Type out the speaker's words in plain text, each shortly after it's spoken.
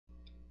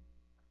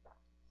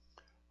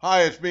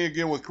Hi, it's me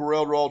again with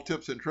Corel Raw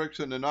Tips and Tricks,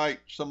 and tonight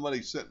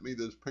somebody sent me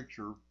this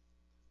picture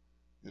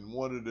and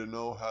wanted to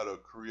know how to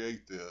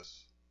create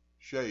this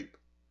shape.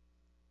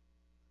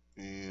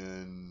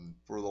 And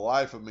for the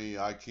life of me,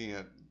 I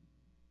can't.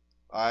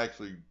 I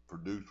actually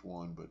produced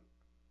one, but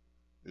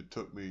it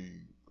took me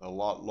a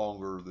lot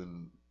longer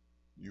than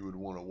you would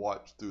want to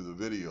watch through the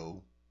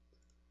video.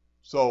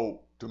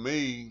 So to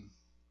me,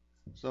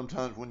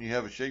 sometimes when you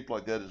have a shape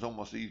like that, it's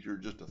almost easier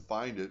just to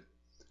find it.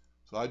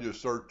 So I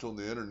just searched on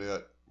the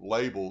internet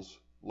label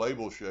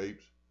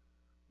shapes,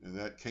 and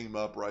that came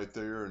up right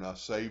there, and I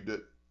saved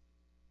it.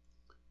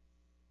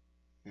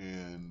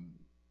 And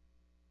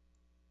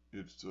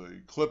it's a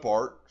clip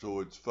art,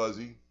 so it's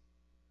fuzzy,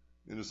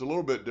 and it's a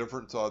little bit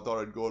different. So I thought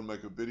I'd go and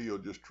make a video,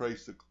 just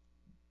trace the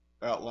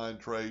outline,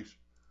 trace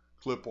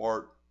clip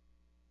art.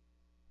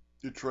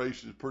 It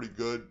traces pretty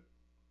good.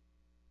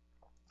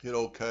 Hit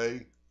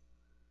OK,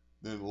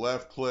 then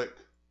left click,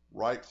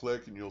 right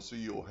click, and you'll see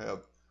you'll have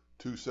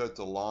two sets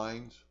of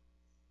lines.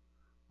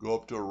 Go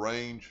up to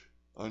arrange,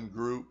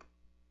 ungroup,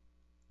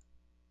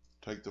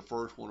 take the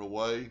first one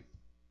away,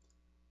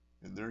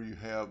 and there you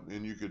have.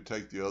 And you could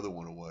take the other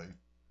one away,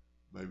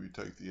 maybe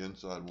take the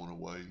inside one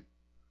away.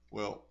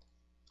 Well,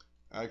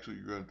 actually,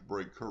 you're going to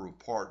break curve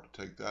apart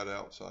to take that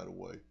outside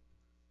away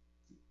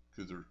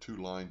because there are two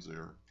lines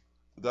there.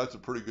 But that's a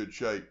pretty good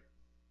shape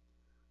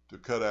to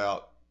cut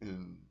out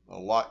in a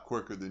lot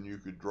quicker than you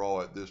could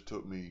draw it. This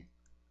took me,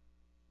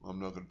 I'm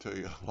not going to tell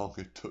you how long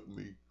it took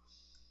me.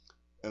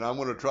 And I'm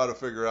going to try to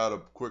figure out a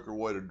quicker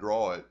way to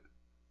draw it,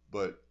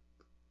 but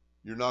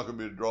you're not going to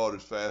be able to draw it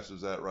as fast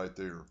as that right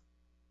there.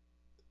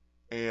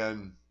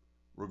 And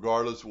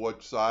regardless of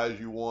what size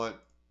you want,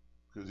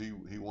 because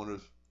he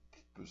wanted a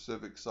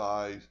specific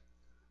size,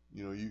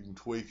 you know, you can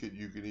tweak it,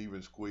 you can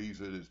even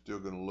squeeze it, it's still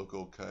going to look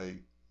okay.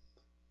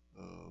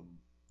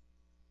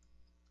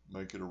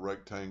 Make it a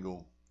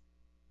rectangle.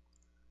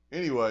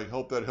 Anyway,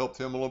 hope that helped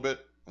him a little bit,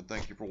 and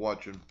thank you for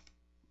watching.